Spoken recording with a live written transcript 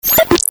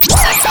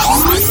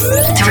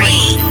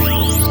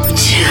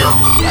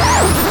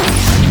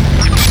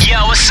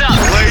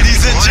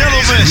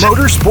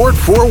Motorsport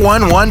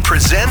 411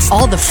 presents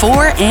all the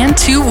four- and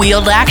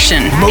two-wheeled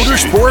action.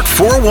 Motorsport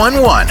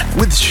 411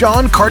 with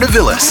Sean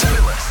Cardavillis.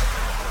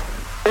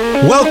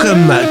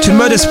 Welcome to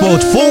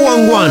Motorsport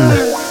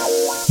 411,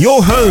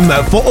 your home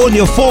for all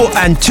your four-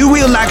 and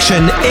two-wheel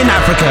action in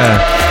Africa.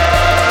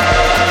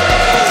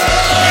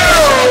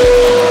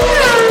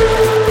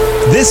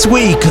 This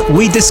week,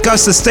 we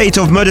discuss the state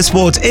of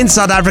motorsport in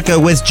South Africa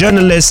with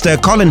journalist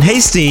Colin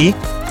Hastie.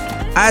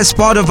 As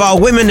part of our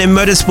Women in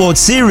Motorsport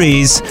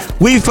series,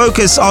 we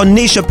focus on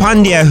Nisha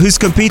Pandya, who's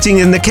competing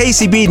in the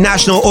KCB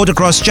National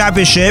Autocross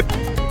Championship,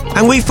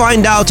 and we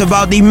find out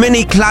about the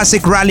Mini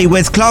Classic Rally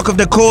with Clerk of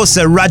the Course,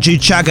 Raju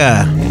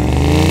Chagga.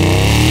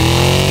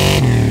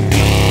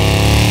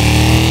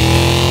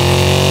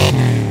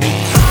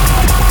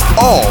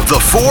 All the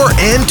four-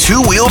 and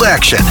two-wheeled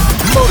action.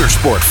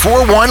 Motorsport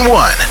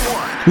 411.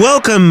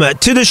 Welcome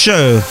to the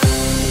show.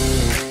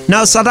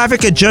 Now, South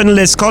Africa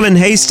journalist Colin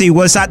Hastie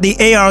was at the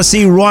ARC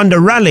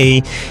Rwanda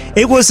Rally.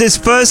 It was his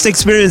first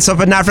experience of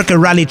an Africa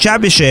Rally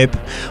Championship.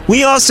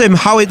 We asked him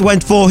how it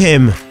went for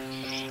him.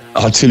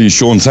 I'll tell you,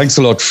 Sean, thanks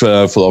a lot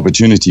for the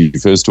opportunity,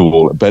 first of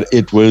all. But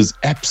it was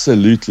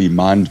absolutely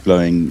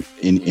mind-blowing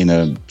in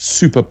a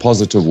super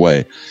positive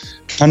way.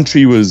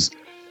 Country was,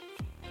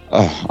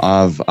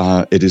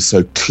 it is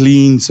so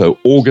clean, so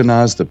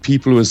organized. The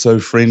people were so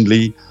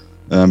friendly.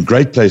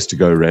 Great place to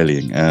go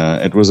rallying.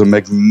 It was a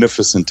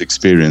magnificent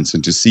experience.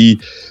 And to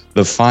see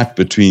the fight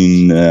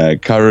between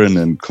Curran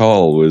and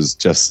Carl was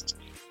just,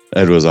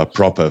 it was a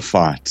proper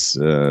fight.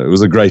 It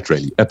was a great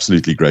rally,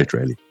 absolutely great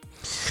rally.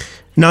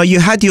 Now,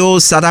 you had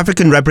your South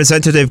African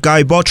representative,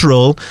 Guy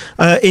Botterill.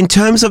 In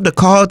terms of the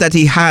car that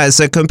he has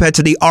compared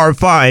to the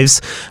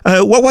R5s,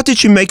 what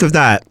did you make of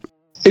that?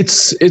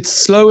 It's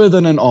slower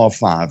than an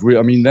R5.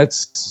 I mean,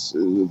 that's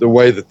the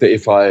way that the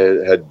FI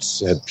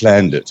had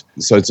planned it.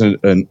 So it's an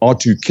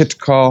R2 kit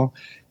car.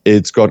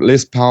 It's got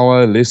less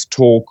power, less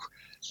torque.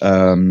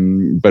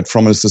 But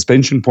from a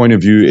suspension point of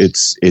view,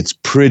 it's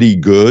pretty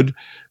good.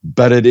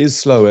 But it is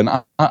slow. And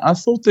I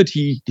thought that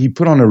he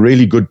put on a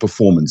really good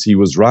performance. He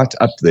was right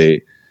up there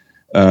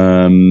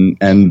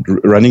and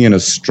running in a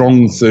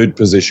strong third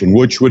position,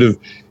 which would have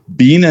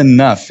been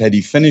enough had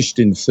he finished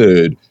in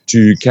third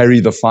to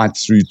carry the fight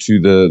through to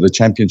the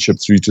championship,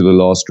 through to the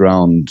last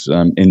round,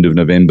 end of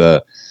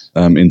November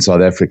in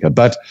South Africa.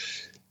 But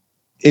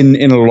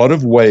in a lot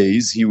of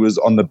ways, he was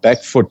on the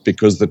back foot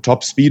because the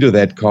top speed of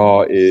that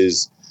car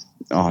is,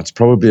 it's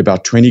probably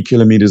about 20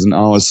 kilometers an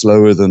hour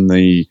slower than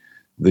the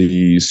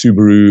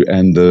Subaru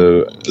and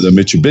the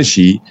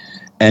Mitsubishi.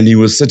 And he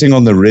was sitting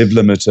on the rev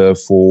limiter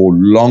for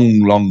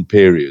long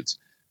periods.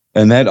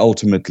 And that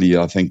ultimately,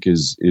 I think,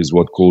 is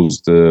what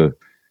caused the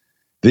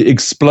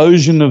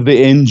explosion of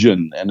the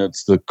engine, and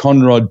it's the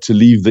conrod to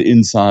leave the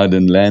inside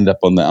and land up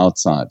on the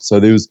outside. So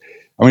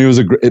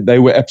they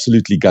were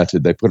absolutely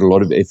gutted. They put a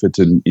lot of effort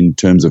in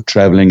terms of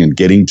traveling and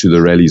getting to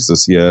the rallies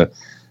this year.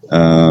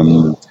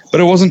 But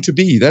it wasn't to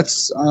be.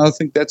 I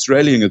think that's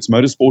rallying. It's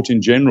motorsport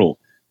in general.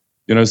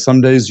 You know,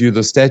 some days you're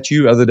the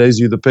statue, other days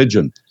you're the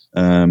pigeon.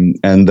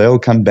 And they'll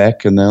come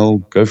back and they'll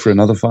go for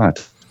another fight.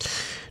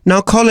 Now,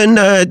 Colin,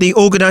 the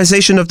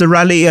organization of the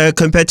rally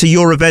compared to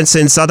your events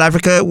in South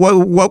Africa,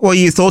 what were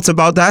your thoughts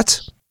about that?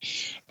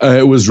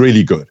 It was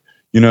really good.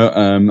 You know,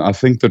 I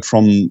think that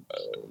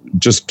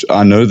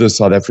I know the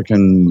South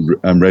African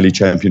Rally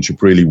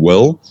Championship really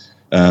well,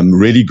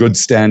 really good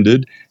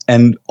standard,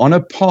 and on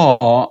a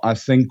par, I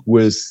think,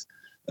 with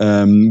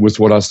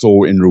what I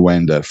saw in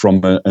Rwanda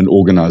from an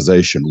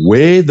organization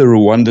where the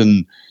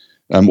Rwandan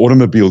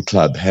Automobile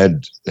Club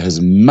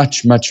has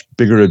much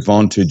bigger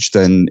advantage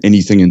than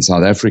anything in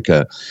South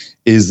Africa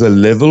is the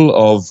level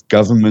of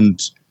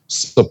government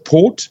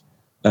support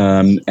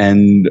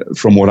and,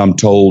 from what I'm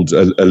told,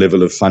 a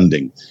level of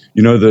funding.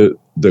 You know,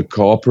 the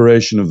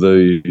cooperation of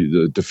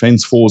the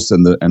Defence Force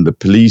and the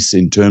police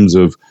in terms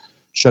of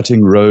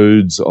shutting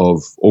roads,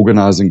 of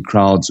organizing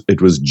crowds,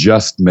 it was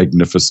just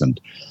magnificent.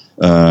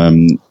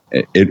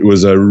 It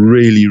was a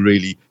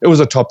it was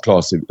a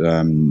top-class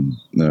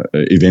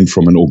event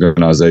from an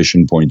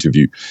organization point of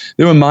view.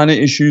 There were minor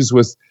issues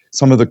with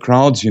some of the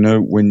crowds. You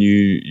know, when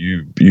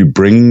you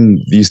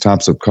bring these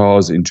types of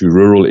cars into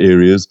rural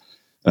areas,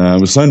 it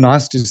was so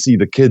nice to see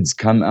the kids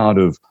come out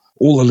of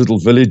all the little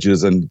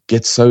villages and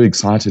get so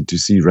excited to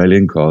see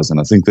rallying cars. And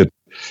I think that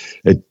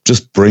it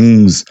just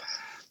brings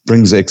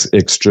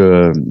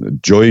extra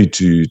joy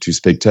to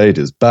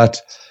spectators. But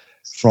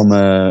from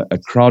a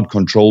crowd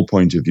control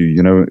point of view,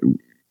 you know,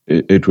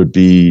 it would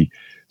be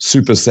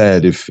super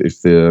sad if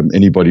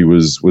anybody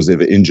was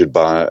ever injured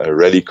by a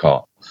rally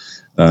car.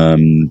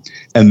 And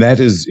that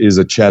is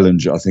a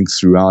challenge, I think,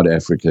 throughout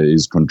Africa,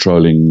 is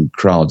controlling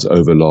crowds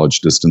over large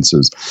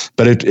distances.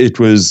 But it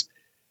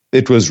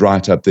was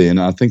right up there. And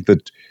I think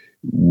that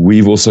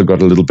we've also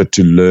got a little bit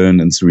to learn.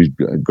 And so we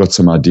got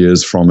some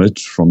ideas from it,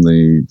 from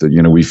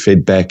we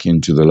fed back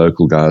into the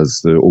local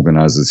guys, the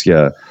organizers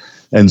here.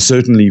 And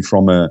certainly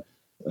from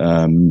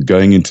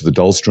going into the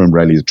Dahlstrom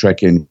rally, the Track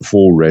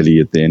N4 rally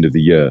at the end of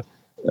the year,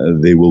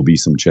 there will be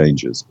some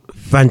changes.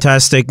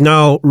 Fantastic.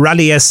 Now,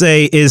 Rally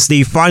SA is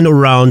the final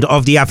round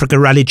of the Africa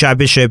Rally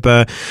Championship.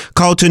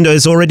 Carl Tunda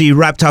has already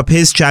wrapped up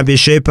his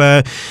championship.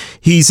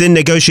 He's in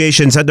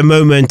negotiations at the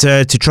moment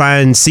to try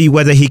and see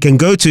whether he can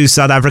go to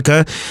South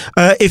Africa.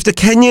 If the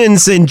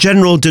Kenyans in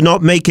general do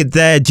not make it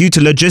there due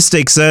to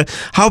logistics,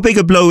 how big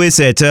a blow is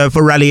it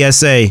for Rally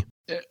SA?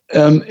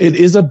 It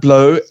is a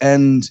blow,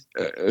 and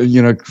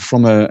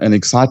from an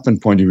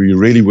excitement point of view, you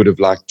really would have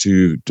liked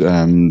to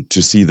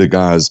see the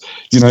guys.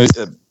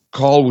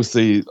 Carl with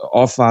the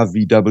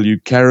R5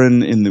 VW,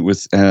 Karen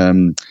with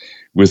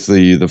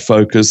the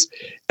Focus,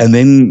 and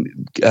then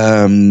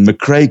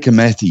McRae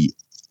Kamati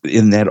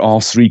in that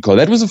R3 car.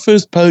 That was the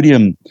first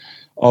podium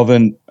of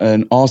an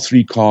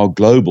R3 car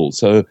global.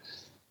 So,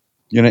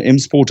 M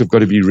Sport have got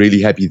to be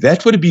really happy.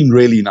 That would have been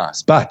really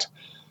nice, but.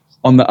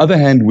 On the other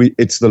hand,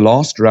 it's the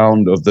last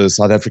round of the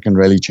South African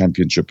Rally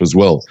Championship as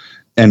well,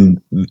 and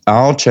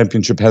our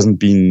championship hasn't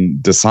been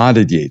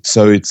decided yet.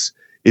 So it's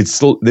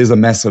still, there's a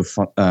massive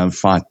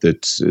fight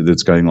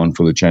that's going on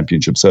for the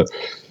championship.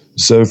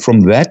 So from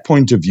that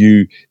point of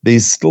view,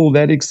 there's still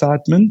that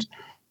excitement,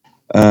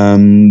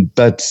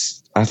 but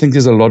I think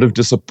there's a lot of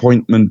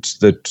disappointment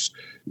that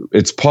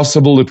it's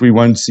possible that we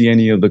won't see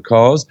any of the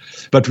cars.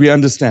 But we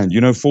understand,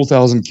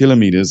 4,000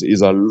 kilometers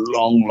is a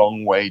long,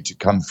 long way to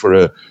come for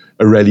a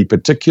rally,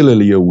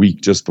 particularly a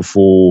week just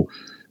before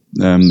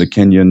the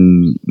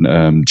Kenyan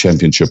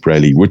championship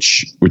rally,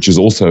 which is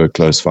also a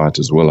close fight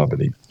as well, I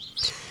believe.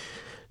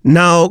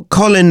 Now,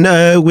 Colin,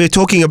 we're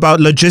talking about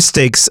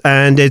logistics,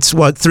 and it's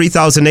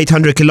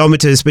 3,800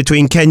 kilometers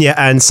between Kenya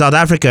and South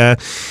Africa.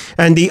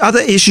 And the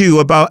other issue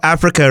about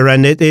Africa,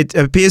 and it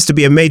appears to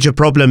be a major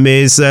problem,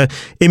 is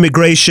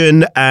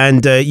immigration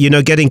and,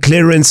 getting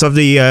clearance of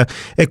the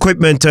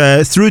equipment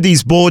through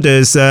these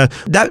borders.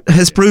 That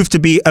has proved to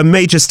be a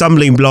major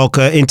stumbling block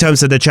in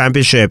terms of the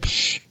championship.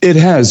 It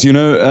has.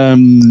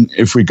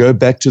 If we go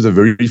back to the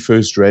very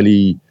first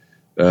rally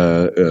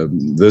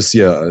this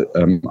year,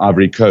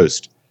 Ivory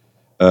Coast,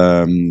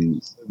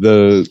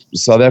 the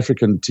South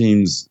African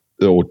teams,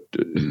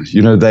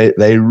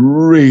 they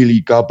really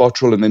got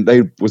bottled, and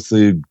then with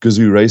the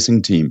Gazoo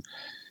Racing team,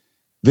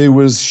 there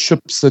was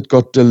ships that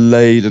got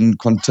delayed and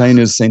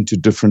containers sent to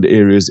different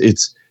areas.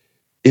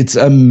 It's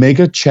a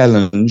mega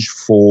challenge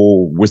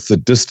with the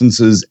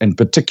distances and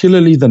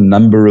particularly the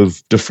number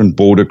of different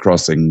border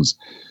crossings.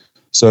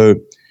 So,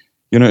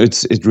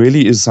 it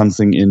really is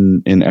something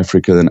in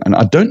Africa, and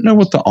I don't know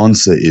what the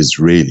answer is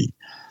really.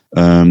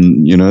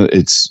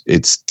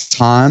 It's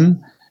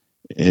time.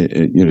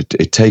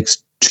 It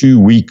takes 2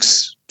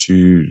 weeks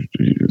to,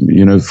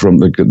 from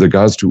the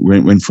guys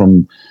went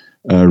from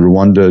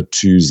Rwanda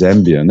to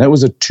Zambia, and that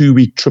was a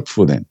 2-week trip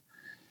for them.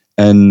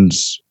 And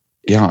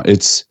I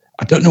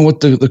don't know what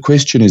the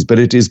question is, but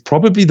it is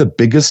probably the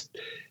biggest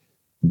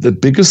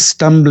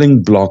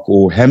stumbling block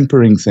or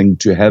hampering thing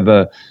to have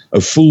a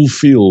full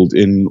field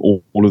in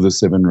all of the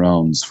 7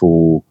 rounds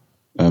for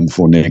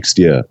next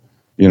year.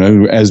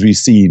 As we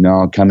see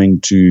now coming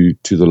to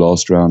the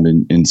last round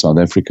in South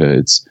Africa,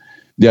 it's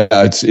a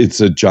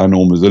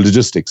ginormous. The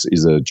logistics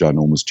is a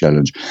ginormous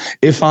challenge.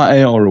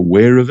 FIA are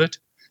aware of it.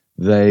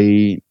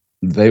 They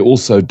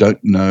also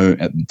don't know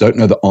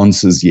the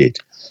answers yet,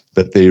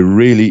 but there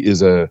really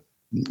is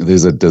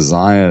there's a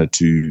desire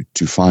to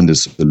find a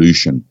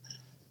solution.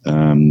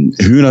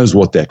 Who knows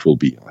what that will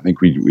be? I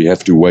think we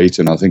have to wait,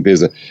 and I think there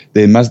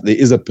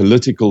is a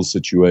political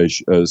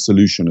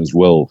solution as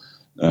well.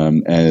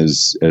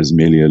 As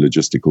merely a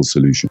logistical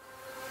solution.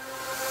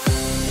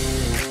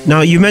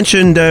 Now, you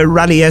mentioned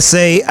Rally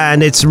SA,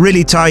 and it's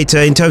really tight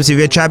in terms of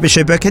your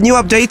championship. Can you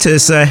update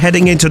us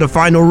heading into the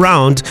final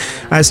round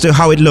as to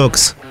how it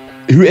looks?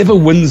 Whoever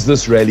wins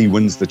this rally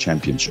wins the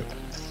championship.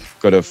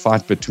 Got a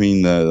fight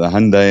between the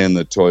Hyundai and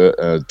the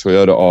Toyota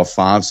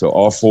R5, so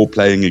R4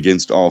 playing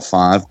against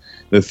R5.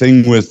 The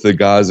thing with the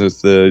guys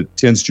with the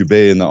Tiens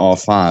Jubei and the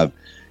R5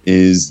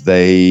 is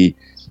they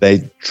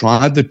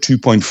tried the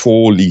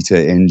 2.4 litre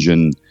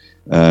engine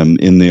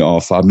in the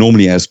R5,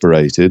 normally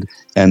aspirated,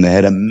 and they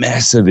had a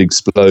massive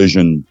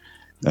explosion.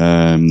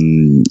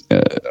 The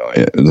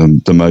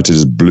motor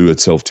just blew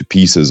itself to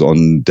pieces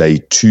on day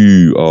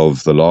 2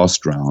 of the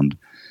last round.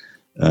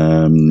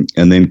 And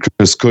then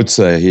Chris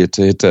Kutzer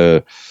hit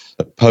a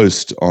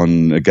post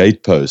on a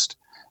gate post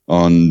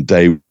on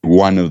day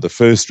 1 of the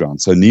first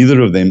round. So neither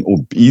of them, or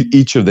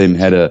each of them,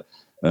 had a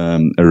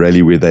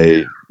rally where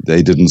they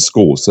didn't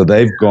score. So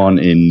they've gone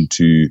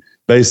into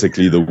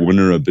basically the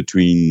winner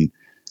between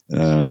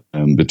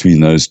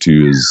those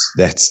two.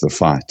 That's the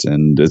fight,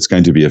 and it's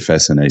going to be a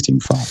fascinating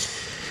fight.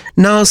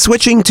 Now,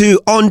 switching to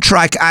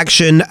on-track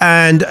action,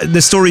 and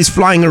the stories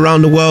flying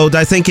around the world.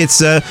 I think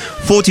it's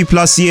 40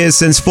 plus years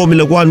since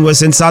Formula One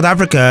was in South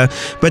Africa,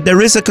 but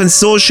there is a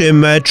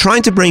consortium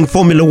trying to bring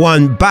Formula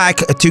One back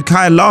to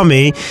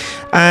Kyalami,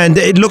 and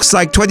it looks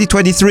like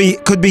 2023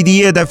 could be the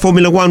year that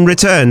Formula One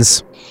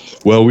returns.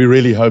 Well, we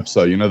really hope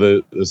so. You know,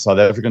 the South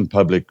African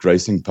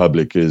racing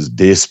public is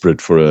desperate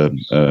for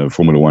a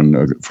Formula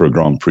One, for a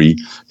Grand Prix,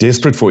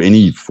 desperate for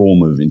any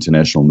form of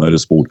international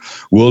motorsport.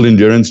 World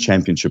Endurance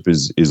Championship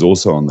is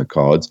also on the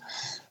cards.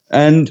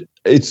 And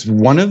it's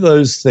one of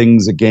those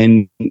things,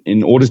 again,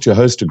 in order to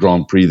host a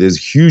Grand Prix, there's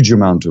a huge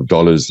amount of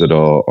dollars that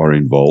are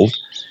involved.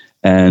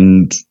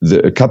 And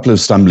a couple of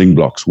stumbling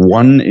blocks.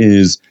 One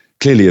is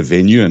clearly a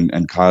venue,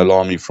 and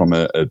Kyalami from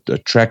a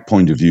track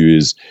point of view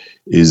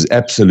is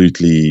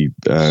absolutely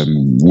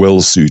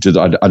well suited.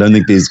 I don't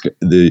think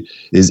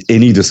there's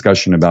any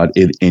discussion about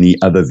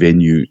any other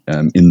venue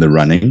in the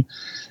running.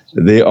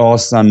 There are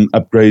some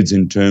upgrades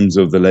in terms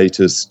of the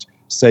latest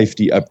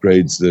safety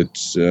upgrades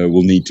that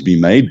will need to be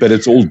made, but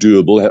it's all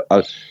doable.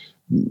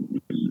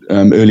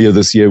 Earlier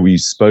this year, we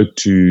spoke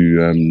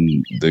to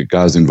the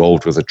guys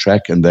involved with the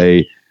track, and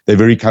they're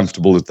very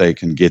comfortable that they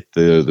can get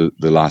the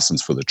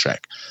license for the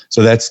track.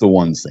 So that's the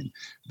one thing.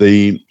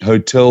 The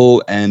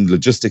hotel and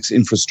logistics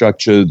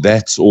infrastructure,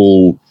 that's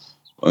all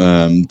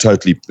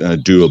totally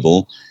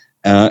doable.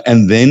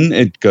 And then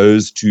it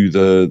goes to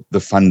the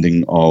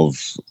funding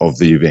of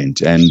the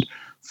event. And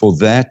for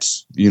that,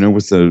 you know,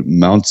 with the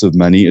amounts of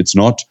money, it's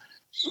not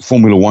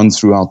Formula One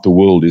throughout the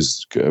world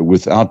is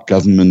without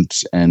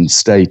government and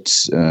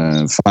state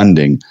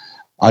funding,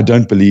 I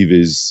don't believe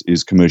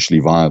is commercially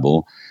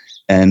viable.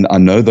 And I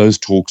know those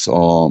talks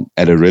are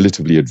at a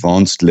relatively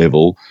advanced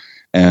level.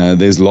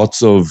 There's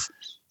lots of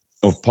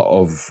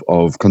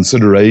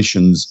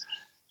considerations,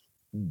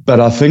 but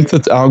I think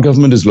that our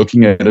government is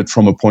looking at it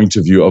from a point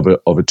of view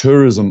of a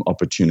tourism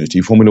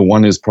opportunity. Formula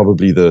One is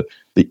probably the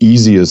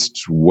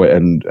easiest way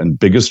and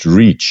biggest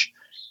reach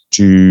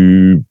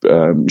to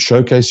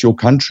showcase your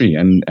country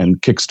and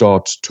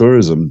kickstart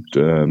tourism.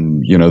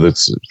 You know,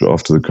 that's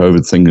after the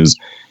COVID thing has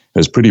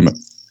pretty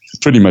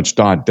much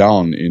died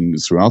down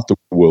throughout the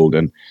world,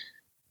 and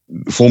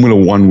Formula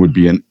One would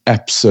be an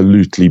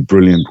absolutely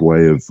brilliant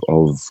way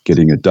of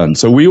getting it done.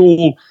 So we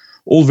all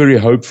very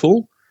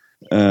hopeful,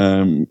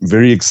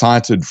 very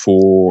excited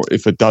for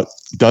if it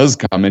does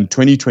come. And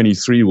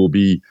 2023 will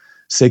be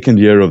second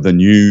year of the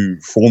new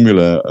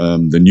Formula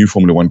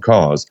One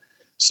cars.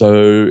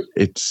 So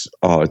it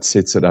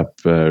sets it up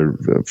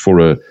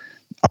for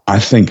I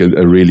think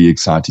a really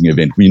exciting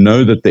event. We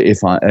know that the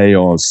FIA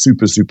are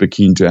super, super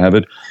keen to have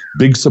it.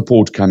 Big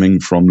support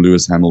coming from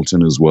Lewis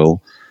Hamilton as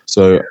well.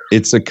 So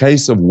it's a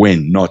case of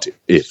when, not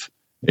if.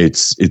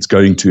 It's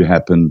going to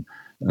happen.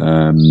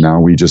 Now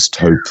we just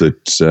hope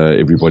that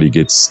everybody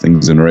gets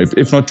things in a row.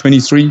 If not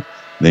 23,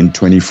 then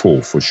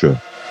 24 for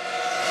sure.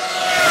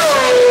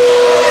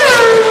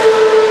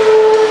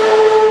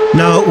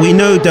 Now, we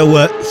know there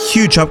were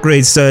huge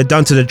upgrades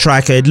done to the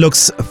track. It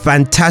looks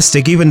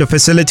fantastic. Even the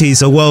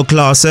facilities are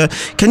world-class.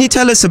 Can you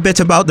tell us a bit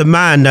about the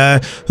man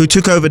who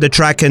took over the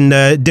track and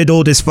did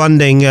all this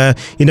funding,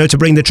 to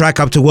bring the track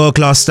up to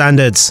world-class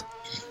standards?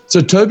 So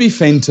Toby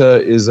Venter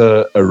is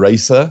a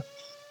racer,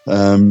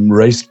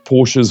 raced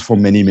Porsches for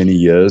many, many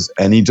years,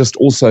 and he just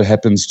also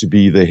happens to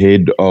be the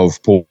head of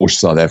Porsche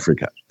South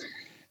Africa.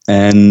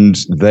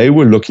 And they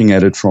were looking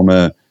at it from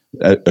a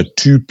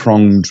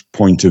two-pronged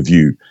point of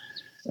view.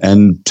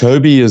 And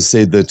Toby has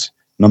said that,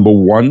 number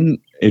one,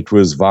 it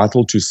was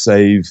vital to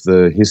save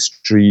the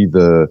history,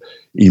 the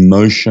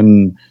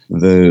emotion,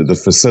 the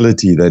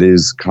facility that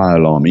is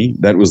Kyalami.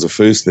 That was the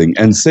first thing.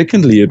 And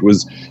secondly, it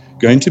was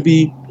going to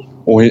be,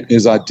 or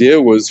his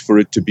idea was for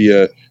it to be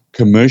a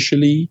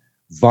commercially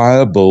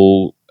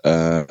viable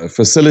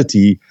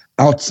facility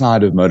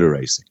outside of motor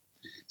racing.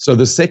 So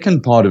the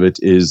second part of it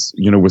is,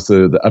 with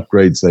the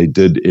upgrades they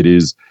did, it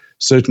is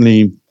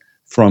certainly,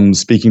 from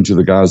speaking to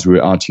the guys who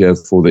were out here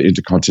for the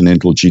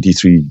Intercontinental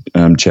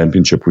GT3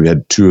 Championship, we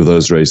had 2 of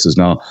those races.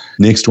 Now,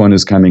 next one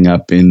is coming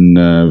up in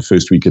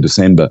first week of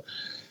December.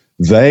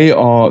 They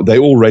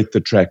all rate the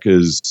track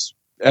as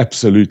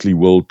absolutely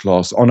world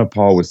class, on a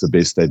par with the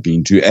best they've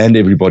been to, and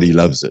everybody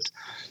loves it.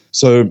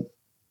 So,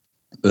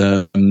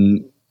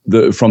 from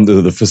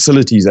the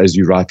facilities, as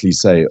you rightly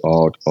say,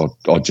 are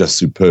just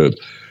superb.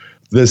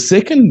 His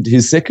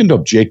second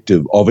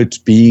objective of it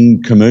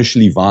being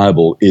commercially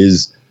viable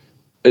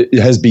it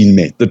has been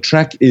met. The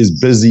track is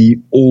busy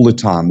all the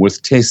time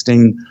with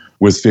testing,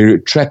 with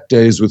track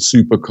days, with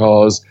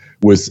supercars,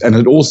 and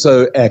it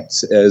also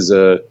acts as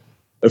a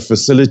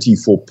facility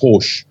for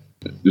Porsche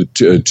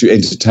to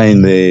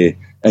entertain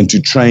and to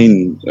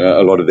train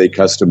a lot of their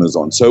customers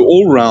on. So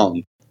all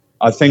round,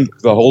 I think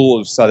the whole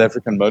of South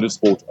African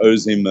motorsport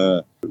owes him.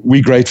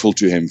 We're grateful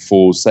to him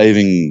for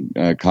saving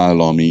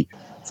Kyalami.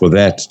 For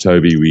that,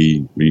 Toby,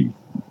 we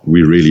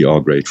really are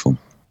grateful.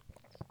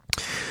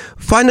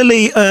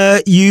 Finally,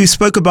 you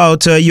spoke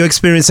about your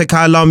experience at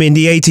Kyalami in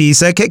the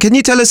 80s. Can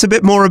you tell us a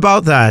bit more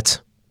about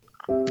that?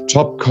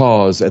 Top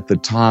cars at the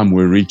time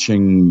were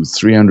reaching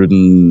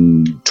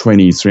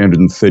 320,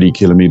 330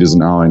 kilometers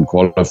an hour in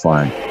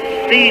qualifying.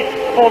 These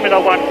Formula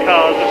One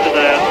cars of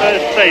today are so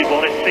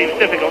stable, it seems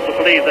difficult to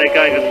believe they're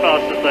going as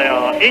fast as they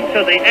are.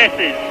 Into the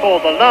S's for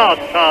the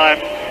last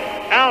time.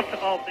 Out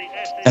of the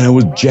S's. And it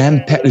was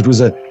jam-packed. It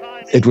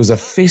was a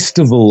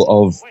festival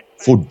of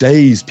for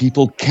days,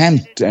 people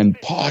camped and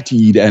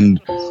partied and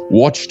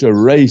watched a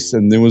race,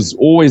 and there was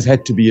always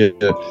had to be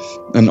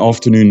an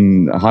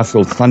afternoon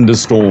Highfield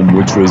thunderstorm,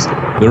 which was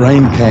the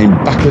rain came,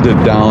 bucketed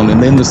down,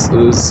 and then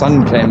the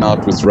sun came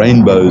out with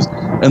rainbows,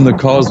 and the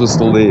cars were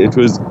still there. It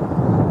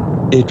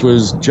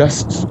was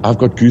just, I've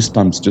got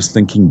goosebumps just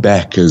thinking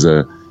back as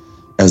a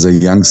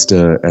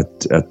youngster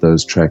at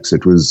those tracks.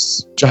 It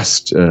was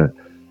just,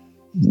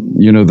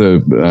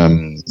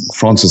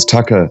 Francis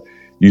Tucker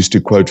used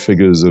to quote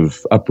figures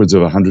of upwards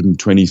of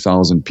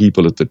 120,000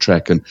 people at the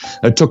track. And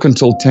it took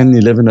until 10,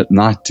 11 at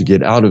night to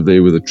get out of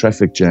there with the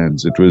traffic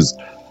jams. It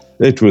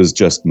was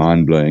just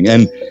mind-blowing.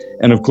 And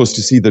of course,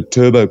 to see the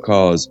turbo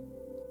cars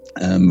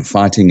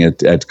fighting at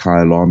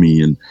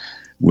Kyalami, and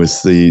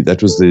that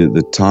was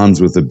the times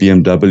with the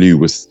BMW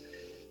with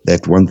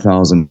that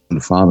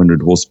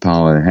 1,500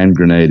 horsepower hand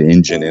grenade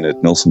engine in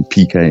it, Nelson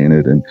Piquet in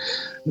it, and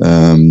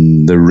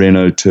the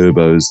Renault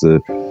turbos, the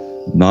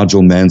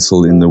Nigel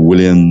Mansell in the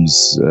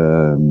Williams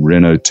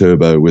Renault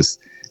Turbo with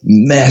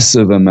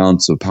massive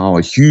amounts of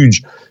power,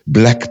 huge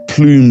black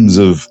plumes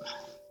of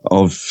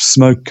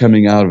smoke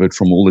coming out of it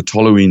from all the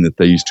toluene that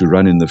they used to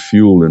run in the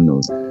fuel and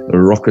the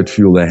rocket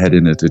fuel they had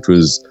in it. It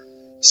was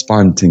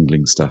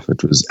spine-tingling stuff.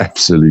 It was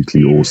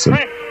absolutely awesome.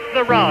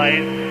 The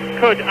rise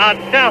could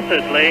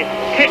undoubtedly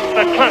kick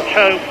the clutch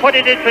home, put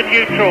it into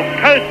neutral,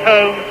 coast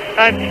home,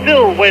 and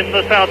still win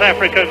the South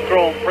African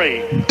Grand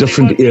Prix.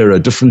 Different era,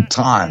 different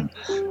time,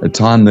 a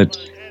time that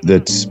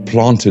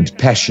planted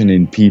passion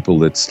in people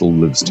that still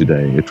lives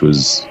today. It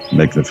was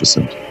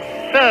magnificent.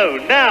 So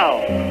now,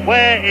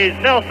 where is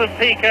Nelson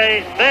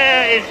Piquet?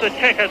 There is the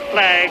checkered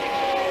flag.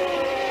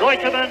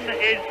 Reutemann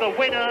is the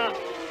winner.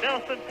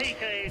 Nelson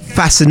Piquet.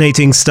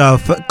 Fascinating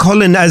stuff.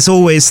 Colin, as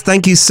always,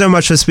 thank you so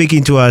much for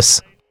speaking to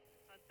us.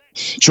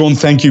 Sean,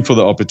 thank you for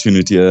the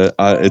opportunity.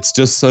 It's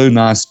just so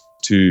nice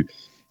to,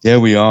 here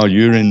we are,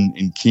 you're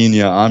in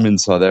Kenya, I'm in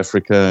South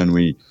Africa, and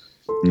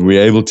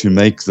we're able to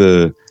make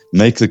the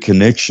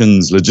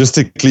connections.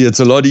 Logistically, it's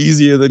a lot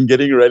easier than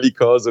getting rally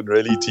cars and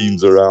rally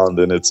teams around,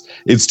 and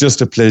it's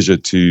just a pleasure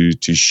to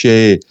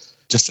share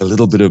just a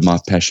little bit of my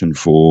passion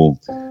for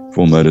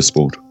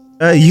motorsport.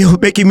 You're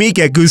making me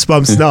get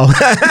goosebumps now.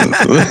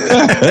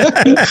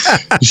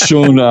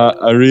 Sean,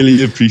 I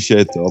really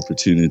appreciate the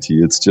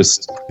opportunity. It's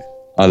just,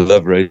 I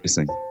love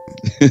racing.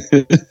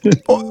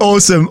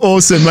 Awesome.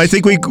 I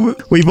think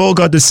we've all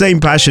got the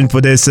same passion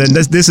for this, and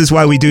this is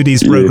why we do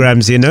these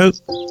programs, you know?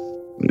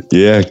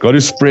 Yeah, got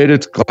to spread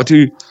it, got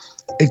to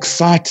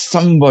excite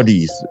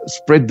somebody,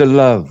 spread the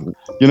love.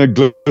 You know,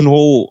 Glenn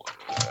Hall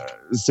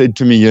said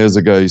to me years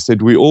ago, he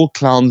said, we're all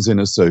clowns in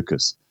a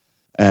circus,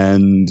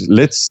 and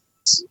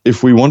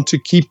if we want to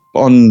keep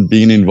on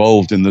being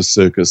involved in this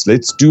circus,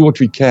 let's do what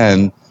we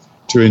can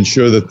to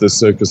ensure that the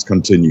circus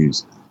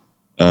continues.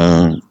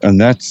 And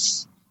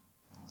that's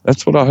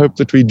what I hope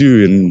that we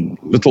do in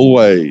little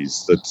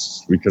ways, that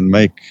we can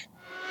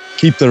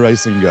keep the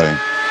racing going.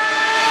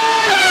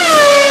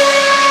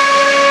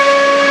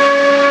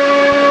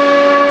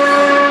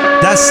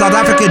 That's South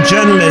African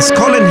journalist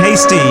Colin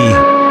Hastie.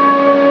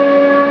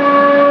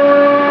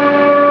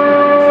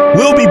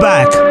 We'll be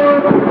back.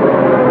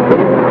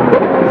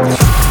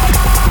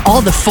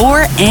 All the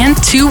 4- and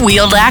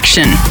 2-wheeled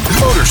action.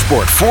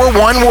 Motorsport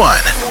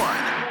 411.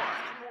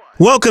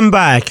 Welcome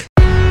back.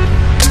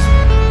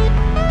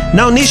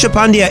 Now Nisha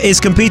Pandya is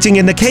competing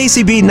in the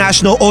KCB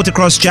National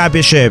Autocross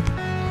Championship.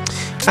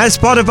 As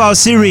part of our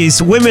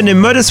series, Women in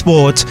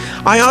Motorsport,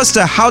 I asked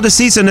her how the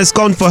season has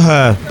gone for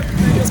her.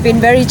 It's been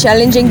very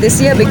challenging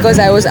this year because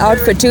I was out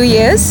for 2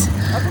 years,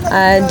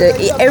 and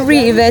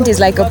every event is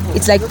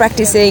it's like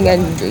practicing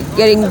and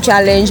getting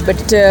challenged,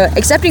 but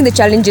accepting the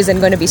challenges and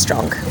going to be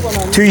strong.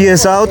 2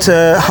 years out,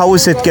 how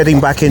was it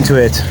getting back into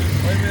it?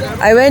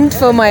 I went to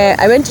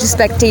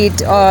spectate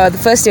the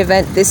first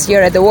event this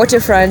year at the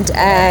waterfront,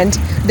 and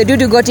the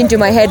doo-doo got into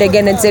my head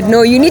again and said,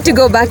 no, you need to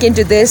go back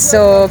into this.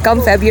 So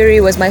come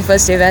February was my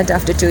first event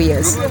after 2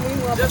 years.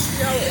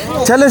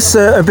 Tell us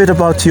a bit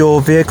about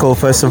your vehicle,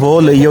 first of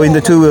all. You're in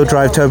the two-wheel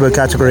drive turbo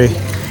category.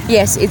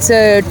 Yes, it's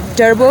a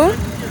turbo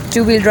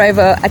two-wheel drive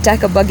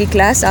attacker buggy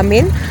class I'm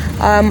in.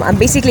 I'm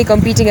basically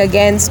competing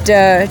against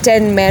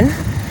 10 men.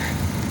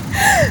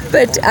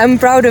 But I'm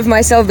proud of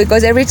myself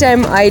because every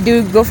time I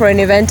do go for an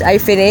event, I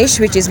finish,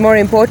 which is more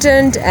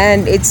important,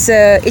 and it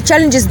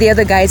challenges the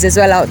other guys as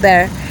well out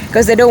there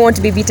because they don't want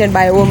to be beaten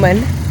by a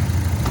woman.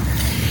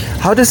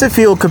 How does it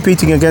feel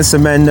competing against the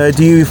men?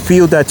 Do you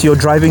feel that your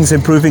driving's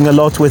improving a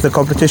lot with the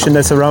competition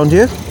that's around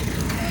you?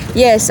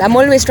 Yes, I'm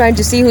always trying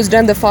to see who's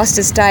done the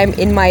fastest time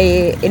in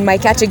my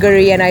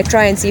category, and I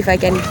try and see if I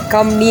can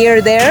come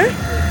near there.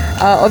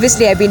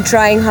 Obviously, I've been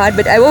trying hard,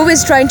 but I'm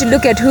always trying to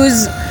look at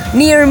who's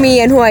near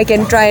me and who I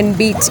can try and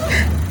beat.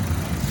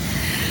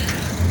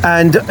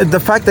 And the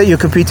fact that you're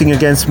competing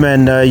against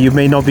men, you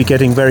may not be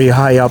getting very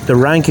high up the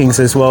rankings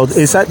as well.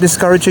 Is that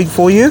discouraging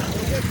for you?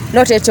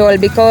 Not at all,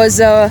 because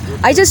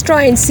I just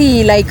try and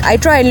see, I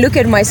try and look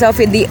at myself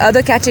in the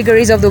other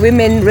categories of the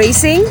women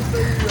racing.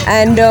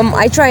 And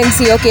I try and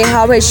see, okay,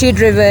 how has she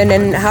driven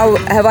and how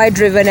have I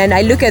driven, and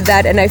I look at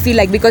that and I feel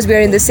like because we are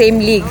in the same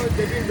league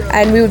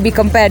and we would be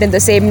compared in the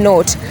same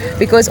note,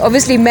 because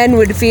obviously men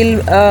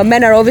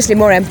are obviously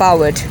more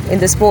empowered in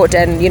the sport,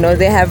 and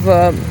they have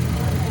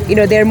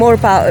they're more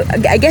power.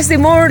 I guess they're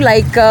more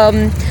like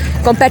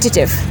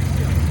competitive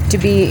to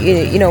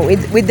be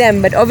with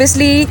them, but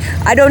obviously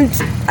I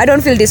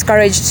don't feel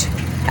discouraged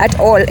at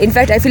all. In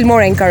fact, I feel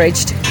more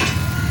encouraged.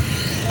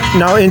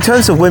 Now, in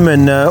terms of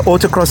women,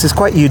 autocross is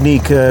quite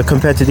unique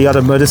compared to the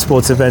other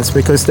motorsports events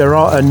because there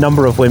are a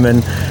number of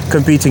women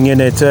competing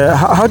in it.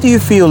 How do you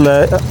feel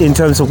in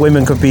terms of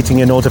women competing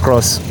in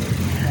autocross?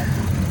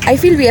 I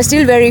feel we are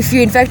still very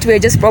few. In fact, we are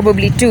just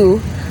probably 2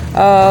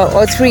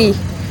 or 3.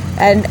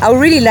 And I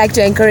would really like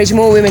to encourage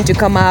more women to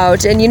come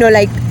out and,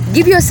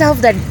 give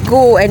yourself that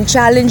go and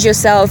challenge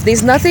yourself.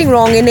 There's nothing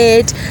wrong in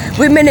it.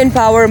 Women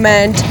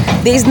empowerment.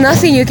 There's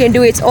nothing you can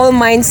do. It's all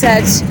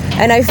mindset.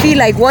 And I feel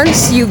like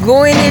once you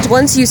go in it,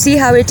 once you see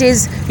how it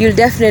is, you'll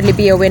definitely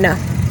be a winner.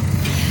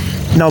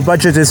 Now,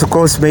 budget is, of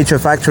course, a major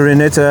factor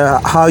in it.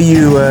 How are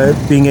you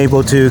being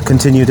able to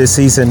continue this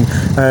season,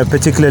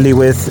 particularly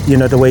with,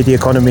 the way the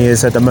economy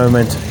is at the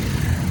moment?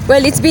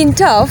 Well, it's been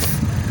tough.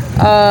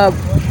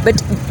 But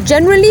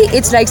generally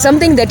it's like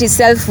something that is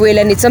self-will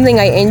and it's something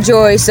I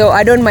enjoy, so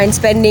I don't mind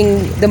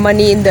spending the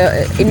money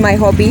in my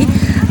hobby.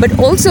 But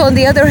also on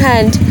the other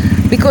hand,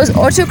 because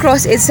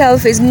autocross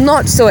itself is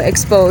not so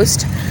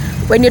exposed,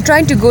 when you're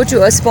trying to go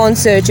to a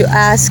sponsor to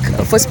ask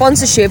for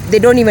sponsorship, they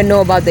don't even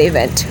know about the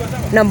event,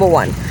 number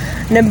 1.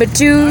 Number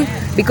 2,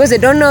 because they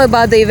don't know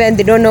about the event,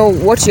 they don't know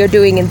what you're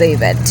doing in the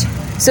event.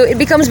 So it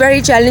becomes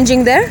very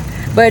challenging there.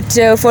 But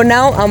for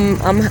now,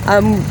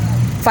 I'm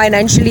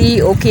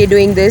financially okay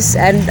doing this,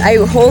 and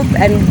I hope,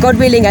 and God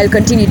willing, I'll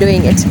continue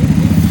doing it.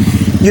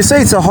 You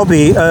say it's a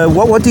hobby.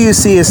 What do you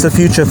see as the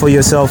future for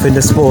yourself in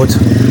the sport?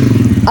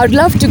 I'd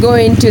love to go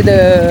into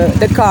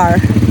the car.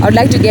 I'd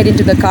like to get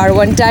into the car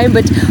one time,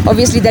 but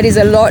obviously that is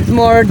a lot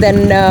more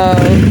than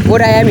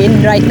what I am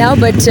in right now,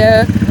 but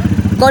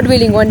God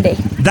willing, one day.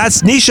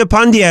 That's Nisha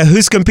Pandya,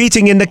 who's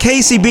competing in the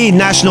KCB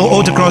National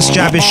Autocross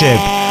Championship.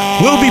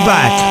 We'll be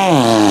back.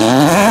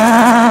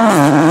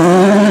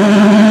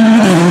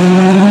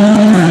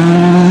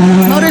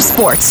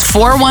 Motorsports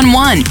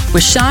 411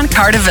 with Sean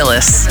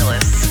Cardavillis.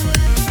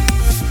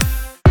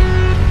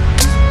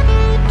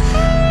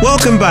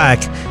 Welcome back.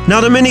 Now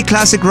the Mini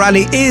Classic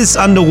Rally is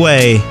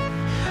underway.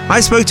 I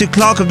spoke to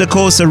clerk of the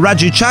course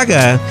Raju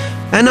Chaga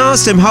and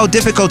asked him how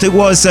difficult it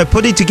was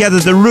putting together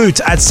the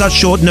route at such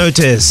short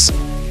notice.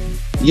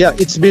 Yeah,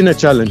 it's been a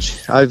challenge.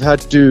 I've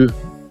had to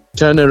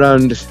turn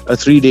around a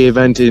 3-day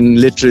event in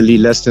literally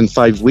less than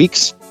 5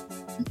 weeks.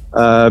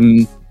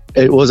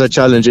 It was a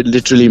challenge. It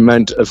literally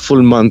meant a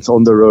full month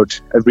on the road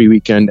every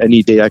weekend,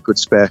 any day I could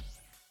spare.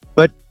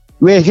 But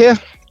we're here.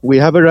 We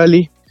have a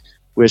rally.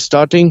 We're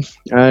starting,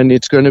 and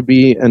it's going to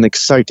be an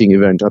exciting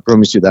event. I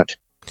promise you that.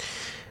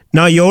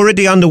 Now, you're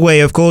already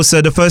underway, of course.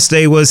 The first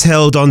day was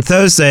held on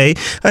Thursday.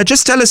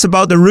 Just tell us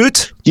about the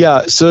route.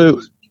 Yeah,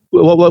 so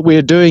what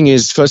we're doing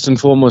is, first and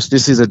foremost,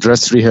 this is a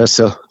dress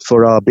rehearsal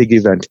for our big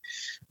event.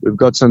 We've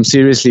got some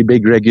seriously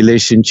big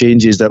regulation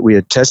changes that we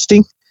are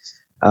testing.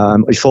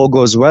 If all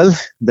goes well,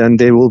 then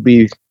it'll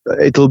be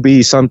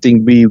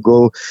something we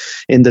go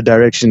in the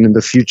direction in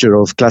the future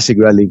of classic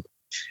rallying.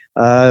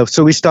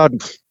 So we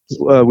started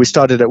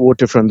at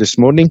Waterfront this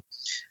morning,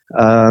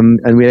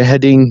 and we are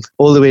heading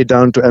all the way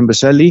down to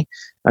Amboseli,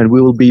 and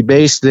we will be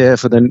based there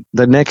for the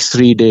next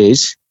 3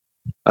 days,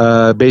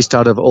 based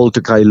out of Old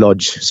Tokai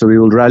Lodge. So we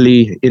will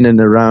rally in and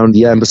around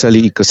the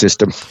Amboseli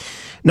ecosystem.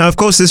 Now, of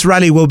course, this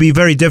rally will be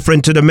very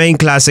different to the main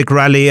classic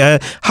rally.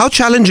 How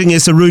challenging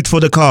is the route for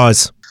the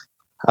cars?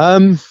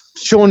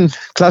 Sean,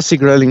 classic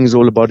rallying is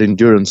all about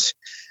endurance.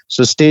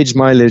 So stage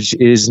mileage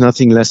is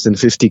nothing less than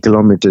 50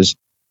 kilometers.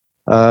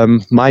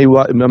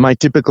 My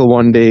typical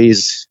one day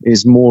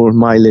is more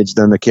mileage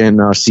than the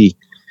KNRC.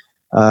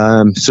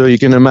 So you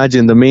can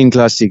imagine the main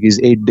classic is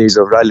 8 days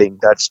of rallying.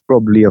 That's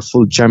probably a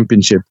full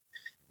championship,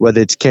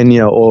 whether it's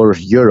Kenya or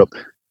Europe,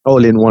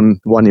 all in one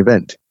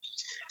event.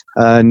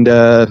 And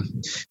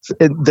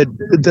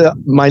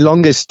my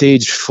longest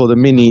stage for the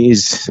mini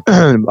is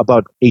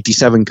about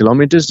 87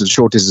 kilometers. The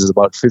shortest is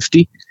about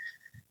 50.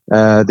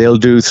 They'll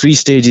do 3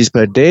 stages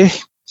per day.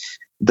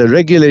 The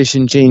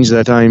regulation change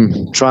that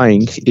I'm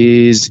trying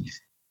is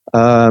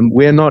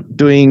we're not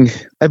doing.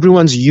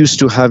 Everyone's used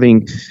to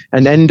having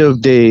an end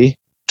of day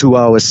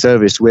 2-hour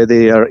service where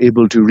they are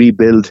able to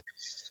rebuild.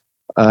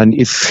 And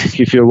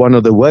if you're one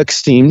of the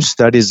works teams,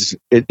 that is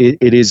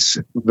it is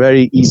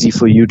very easy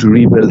for you to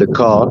rebuild a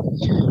car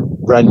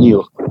brand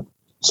new.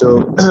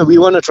 So we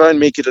want to try and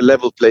make it a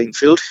level playing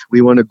field. We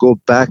want to go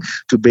back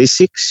to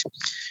basics,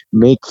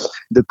 make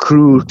the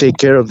crew take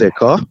care of their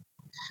car,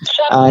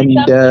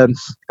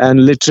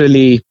 and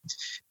literally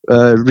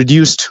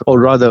reduced, or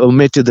rather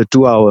omitted, the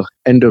 2-hour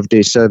end of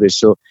day service.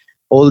 So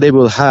all they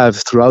will have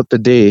throughout the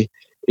day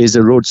is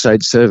a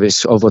roadside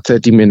service of a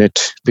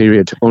 30-minute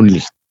period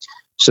only.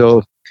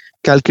 So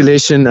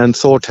calculation and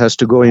thought has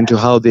to go into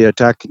how they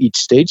attack each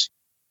stage.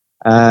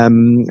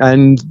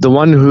 And the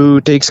one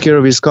who takes care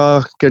of his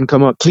car can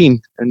come out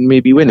clean and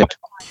maybe win it.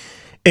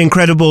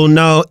 Incredible.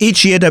 Now,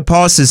 each year that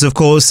passes, of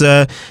course,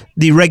 the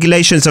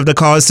regulations of the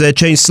cars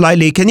change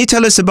slightly. Can you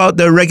tell us about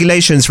the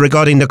regulations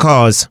regarding the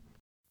cars?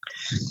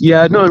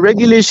 Yeah, no,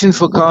 regulation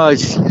for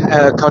cars,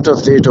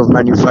 cut-off date of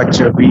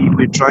manufacture,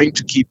 we're trying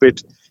to keep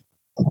it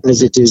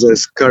as it is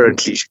as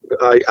currently.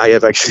 I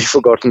have actually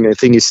forgotten. I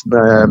think it's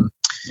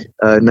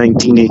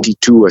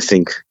 1982, I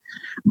think.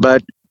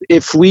 But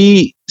if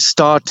we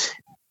start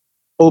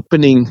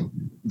opening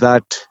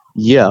that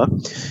year,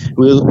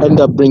 we'll end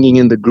up bringing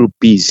in the Group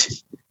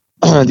Bs.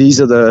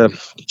 These are do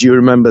you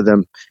remember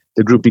them?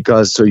 The Group B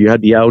cars. So you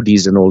had the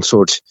Audis and all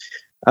sorts.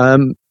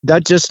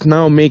 That just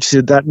now makes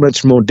it that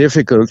much more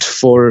difficult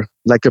for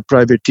like a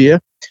privateer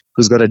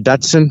who's got a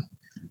Datsun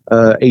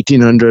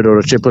 1800 or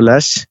a Triple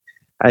S.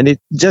 And it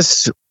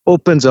just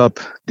opens up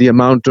the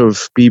amount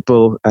of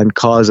people and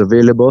cars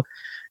available.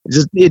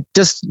 It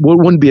just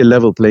won't be a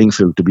level playing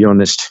field, to be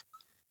honest.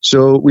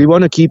 So we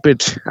want to keep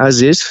it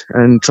as is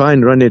and try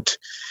and run it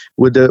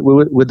with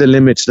the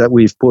limits that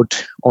we've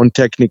put on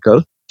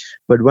technical.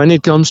 But when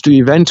it comes to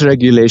event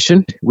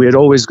regulation, we're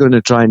always going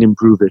to try and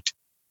improve it.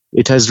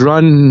 It has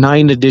run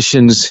 9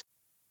 editions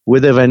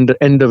with an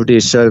end-of-day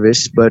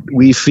service, but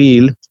we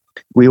feel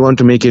we want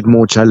to make it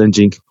more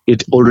challenging.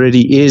 It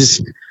already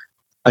is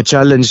a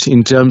challenge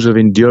in terms of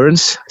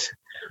endurance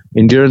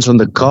on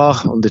the car,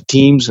 on the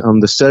teams, on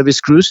the service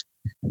crews.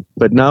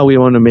 But now we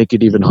want to make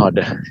it even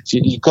harder.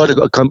 You got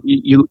to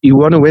you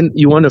want to win.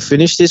 You want to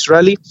finish this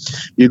rally.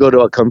 You got to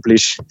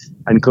accomplish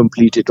and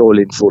complete it all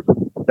in full.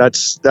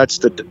 That's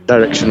the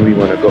direction we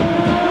want to go.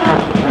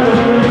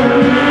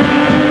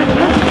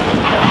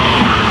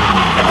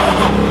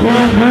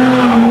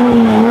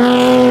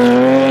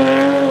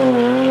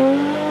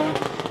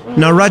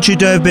 Now, Raju,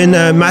 there have been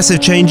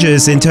massive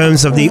changes in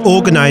terms of the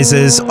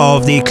organizers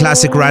of the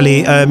Classic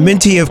Rally.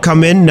 Minty have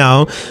come in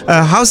now.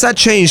 How's that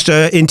changed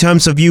in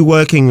terms of you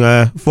working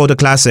for the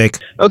Classic?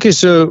 Okay,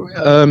 so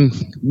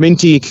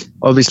Minty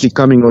obviously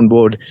coming on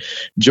board.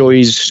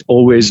 Joey's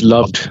always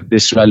loved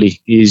this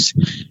rally. He's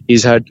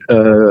had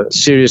a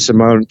serious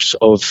amount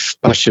of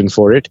passion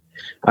for it,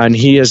 and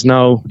he has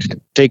now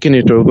taken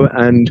it over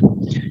and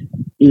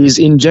is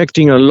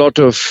injecting a lot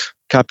of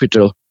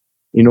capital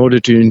in order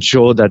to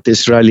ensure that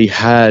this rally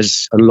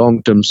has a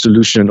long-term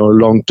solution or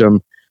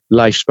long-term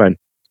lifespan.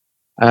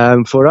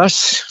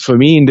 For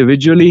me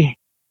individually,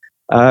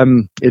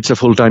 it's a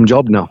full-time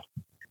job now.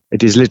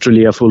 It is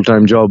literally a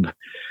full-time job,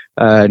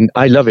 and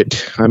I love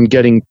it. I'm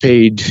getting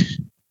paid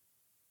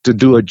to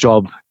do a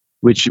job,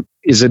 which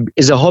is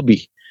a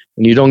hobby,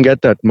 and you don't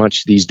get that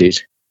much these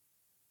days.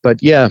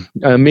 But yeah,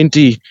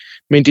 Minty's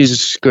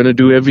going to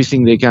do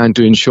everything they can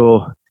to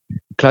ensure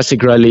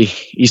Classic Rally,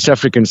 East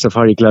African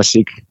Safari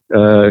Classic,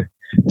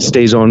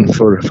 stays on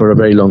for a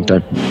very long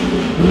time.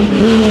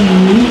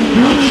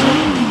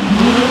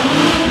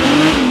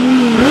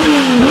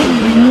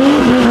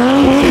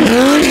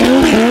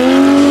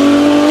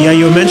 Yeah,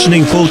 you're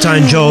mentioning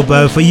full-time job.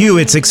 For you,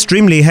 it's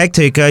extremely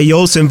hectic. You're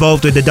also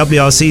involved with the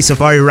WRC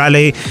Safari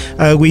Rally.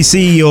 We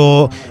see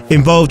you're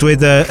involved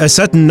with a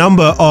certain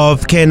number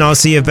of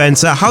KNRC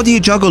events. How do you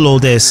juggle all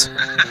this?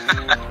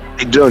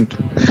 I don't.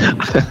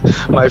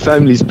 My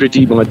family's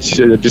pretty much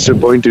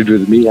disappointed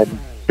with me. I'm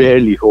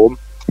barely home.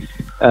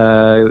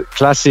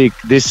 Classic,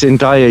 this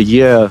entire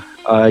year,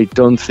 I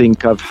don't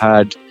think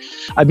I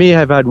may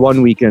have had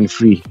one weekend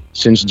free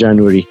since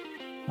January.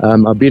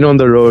 I've been on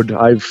the road.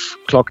 I've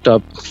clocked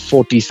up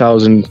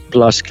 40,000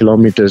 plus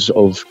kilometers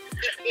of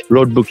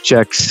road book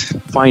checks,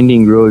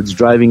 finding roads,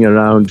 driving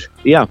around.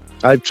 Yeah,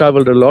 I've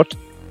traveled a lot,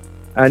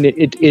 and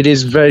it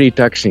is very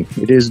taxing.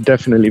 It is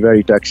definitely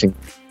very taxing.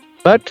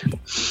 But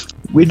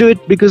we do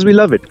it because we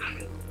love it.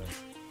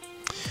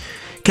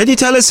 Can you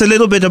tell us a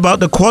little bit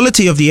about the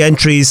quality of the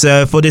entries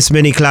for this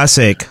mini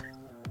classic?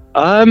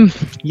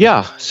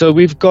 Yeah, so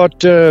we've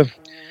got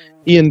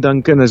Ian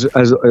Duncan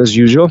as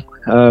usual.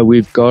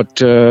 We've got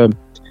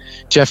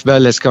Jeff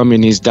Bell has come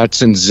in his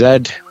Datsun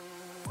Z.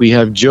 We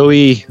have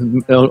Joey,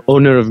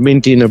 owner of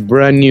Minty, in a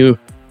brand new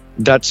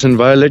Datsun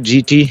Violet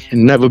GT,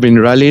 never been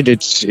rallied.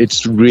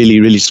 It's really,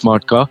 really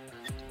smart car.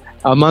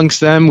 Amongst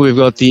them, we've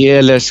got the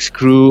ALS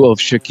crew of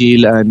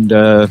Shakil and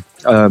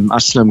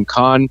Aslam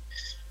Khan.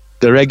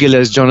 The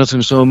regulars,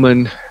 Jonathan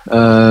Soman,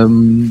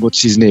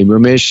 what's his name,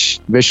 Ramesh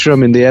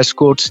Vishram in the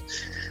escorts.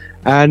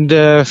 And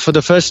for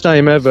the first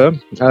time ever,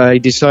 I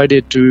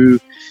decided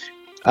to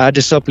add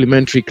a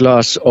supplementary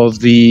class of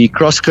the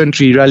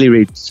cross-country rally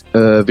race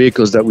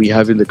vehicles that we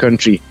have in the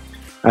country.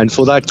 And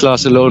for that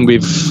class alone,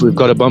 we've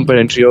got a bumper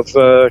entry of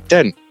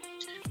 10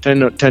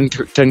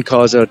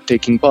 cars are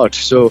taking part.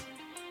 So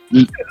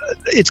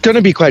it's going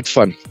to be quite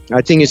fun.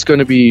 I think it's going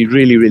to be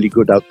really, really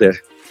good out there,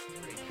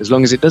 as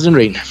long as it doesn't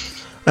rain.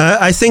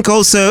 I think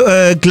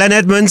also Glenn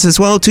Edmonds as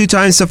well,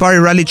 2-time Safari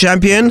Rally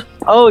champion.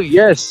 Oh,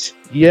 yes.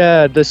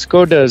 Yeah, the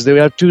Skodas. They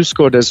have 2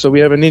 Skodas. So we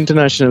have an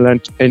international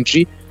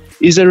entry.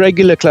 He's a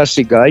regular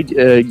classic guy.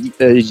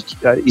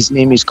 His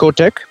name is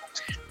Kotek.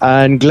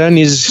 And Glenn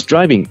is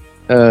driving.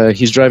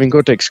 He's driving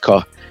Kotek's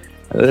car.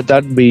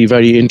 That'd be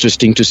very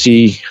interesting to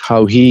see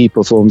how he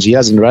performs. He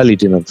hasn't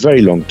rallied in a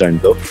very long time,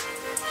 though.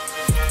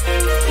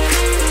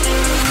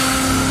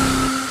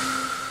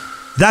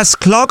 That's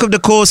clerk of the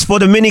course for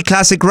the Mini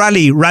Classic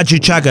Rally, Raju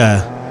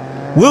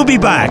Chagga. We'll be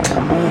back.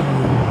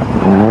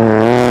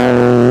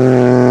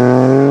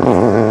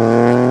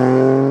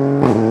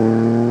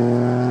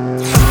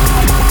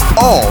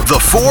 All the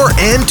 4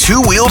 and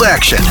 2-wheeled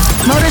action.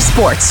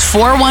 Motorsports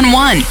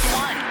 411.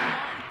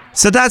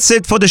 So that's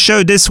it for the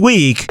show this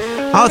week.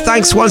 Our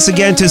thanks once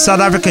again to South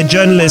African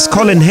journalist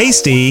Colin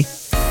Hastie.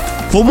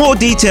 For more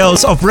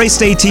details of Race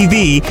Day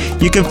TV,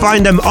 you can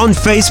find them on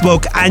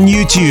Facebook and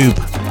YouTube.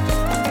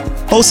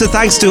 Also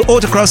thanks to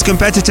autocross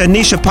competitor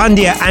Nisha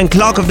Pandya and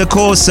clerk of the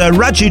course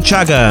Raju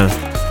Chagga.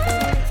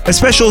 A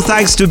special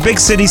thanks to Big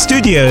City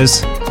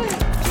Studios.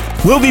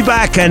 We'll be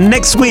back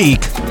next week.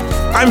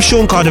 I'm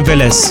Sean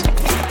Carter-Villas.